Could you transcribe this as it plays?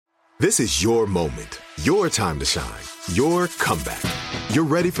This is your moment, your time to shine, your comeback. You're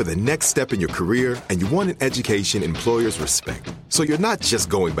ready for the next step in your career, and you want an education employers respect. So you're not just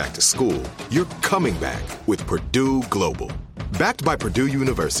going back to school, you're coming back with Purdue Global. Backed by Purdue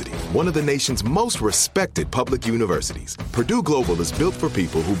University, one of the nation's most respected public universities, Purdue Global is built for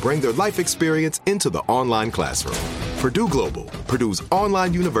people who bring their life experience into the online classroom. Purdue Global, Purdue's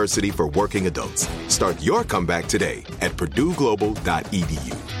online university for working adults. Start your comeback today at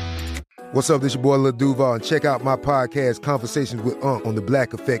purdueglobal.edu. What's up, this your boy Lil Duval, and check out my podcast, Conversations with Unc, on the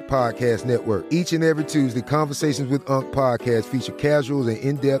Black Effect Podcast Network. Each and every Tuesday, Conversations with Unc podcast feature casual and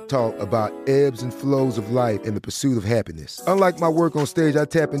in-depth talk about ebbs and flows of life and the pursuit of happiness. Unlike my work on stage, I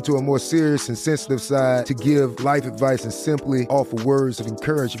tap into a more serious and sensitive side to give life advice and simply offer words of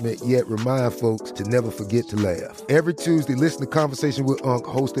encouragement, yet remind folks to never forget to laugh. Every Tuesday, listen to Conversation with Unc,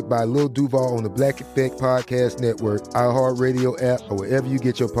 hosted by Lil Duval on the Black Effect Podcast Network, iHeartRadio app, or wherever you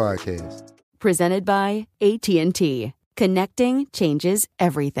get your podcasts. Presented by AT&T. Connecting changes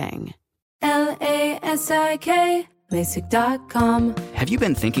everything. LASIK, LASIK.com. Have you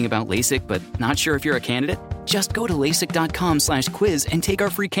been thinking about LASIK but not sure if you're a candidate? Just go to LASIK.com/quiz and take our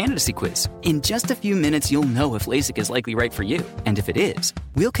free candidacy quiz. In just a few minutes, you'll know if LASIK is likely right for you. And if it is,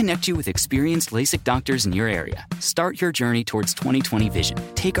 we'll connect you with experienced LASIK doctors in your area. Start your journey towards 20/20 vision.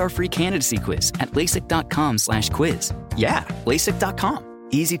 Take our free candidacy quiz at LASIK.com/quiz. Yeah, LASIK.com.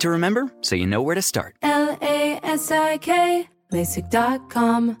 Easy to remember, so you know where to start. LASIK,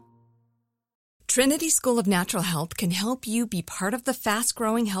 LASIK.com. Trinity School of Natural Health can help you be part of the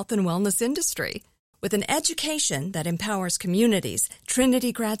fast-growing health and wellness industry. With an education that empowers communities,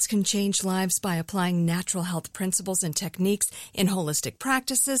 Trinity grads can change lives by applying natural health principles and techniques in holistic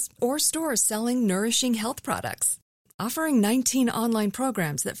practices or stores selling nourishing health products. Offering 19 online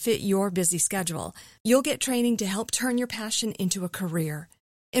programs that fit your busy schedule, you'll get training to help turn your passion into a career.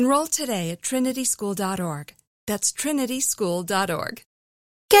 Enroll today at trinityschool.org. That's trinityschool.org.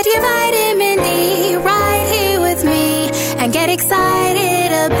 Get your vitamin D right here with me and get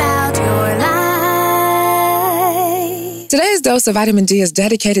excited about your life. Today's dose of vitamin D is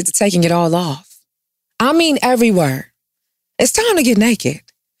dedicated to taking it all off. I mean every word. It's time to get naked.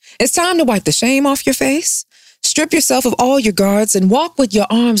 It's time to wipe the shame off your face, strip yourself of all your guards, and walk with your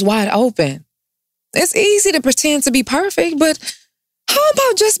arms wide open. It's easy to pretend to be perfect, but how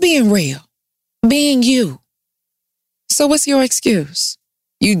about just being real? Being you. So what's your excuse?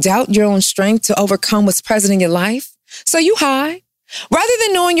 You doubt your own strength to overcome what's present in your life, so you hide. Rather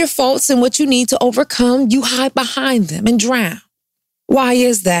than knowing your faults and what you need to overcome, you hide behind them and drown. Why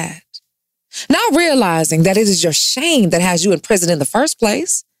is that? Not realizing that it is your shame that has you in prison in the first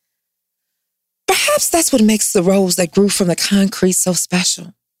place. Perhaps that's what makes the rose that grew from the concrete so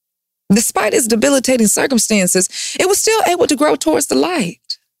special. Despite its debilitating circumstances, it was still able to grow towards the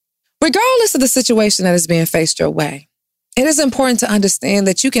light. Regardless of the situation that is being faced your way, it is important to understand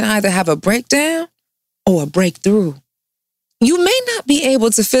that you can either have a breakdown or a breakthrough. You may not be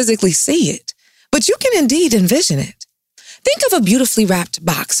able to physically see it, but you can indeed envision it. Think of a beautifully wrapped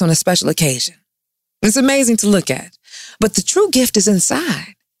box on a special occasion. It's amazing to look at, but the true gift is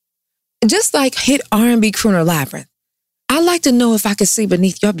inside. Just like hit R&B crooner Labyrinth, I'd like to know if I could see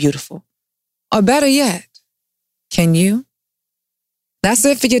beneath your beautiful. Or better yet, can you? That's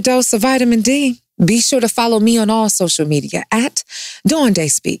it for your dose of vitamin D. Be sure to follow me on all social media at Dawn Day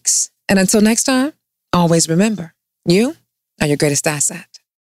Speaks. And until next time, always remember, you are your greatest asset.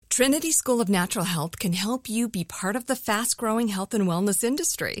 Trinity School of Natural Health can help you be part of the fast-growing health and wellness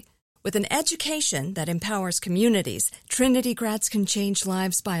industry. With an education that empowers communities, Trinity grads can change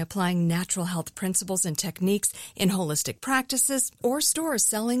lives by applying natural health principles and techniques in holistic practices or stores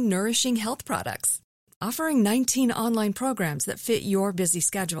selling nourishing health products. Offering 19 online programs that fit your busy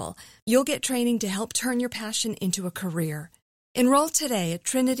schedule, you'll get training to help turn your passion into a career. Enroll today at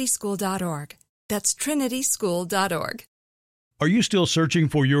trinityschool.org. That's trinityschool.org. Are you still searching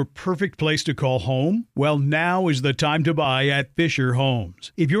for your perfect place to call home? Well, now is the time to buy at Fisher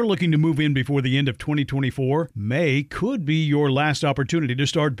Homes. If you're looking to move in before the end of 2024, May could be your last opportunity to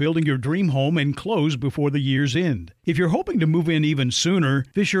start building your dream home and close before the year's end. If you're hoping to move in even sooner,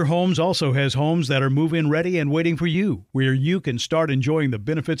 Fisher Homes also has homes that are move-in ready and waiting for you, where you can start enjoying the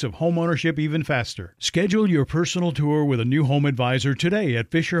benefits of homeownership even faster. Schedule your personal tour with a new home advisor today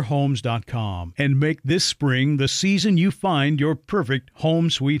at FisherHomes.com and make this spring the season you find your perfect home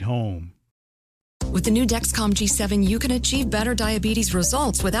sweet home. With the new Dexcom G7, you can achieve better diabetes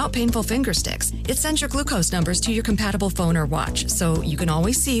results without painful finger sticks. It sends your glucose numbers to your compatible phone or watch, so you can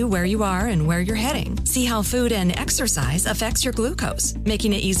always see where you are and where you're heading. See how food and exercise affects your glucose,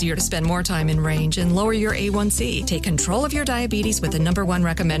 making it easier to spend more time in range and lower your A1C. Take control of your diabetes with the #1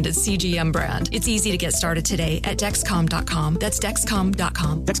 recommended CGM brand. It's easy to get started today at Dexcom.com. That's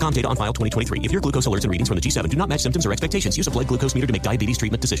Dexcom.com. Dexcom data on file 2023. If your glucose alerts and readings from the G7 do not match symptoms or expectations, use a blood glucose meter to make diabetes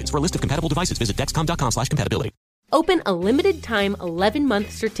treatment decisions. For a list of compatible devices, visit Dexcom.com/compatibility. Open a limited-time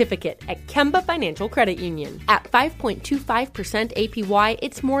 11-month certificate at Kemba Financial Credit Union. At 5.25% APY,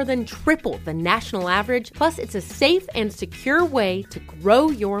 it's more than triple the national average, plus it's a safe and secure way to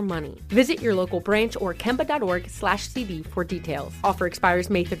grow your money. Visit your local branch or kemba.org/cb for details. Offer expires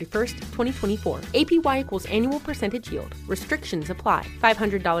May 31st, 2024. APY equals annual percentage yield. Restrictions apply.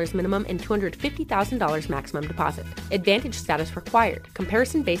 $500 minimum and $250,000 maximum deposit. Advantage status required.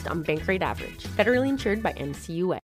 Comparison based on bank rate average. Federally insured by NCUA.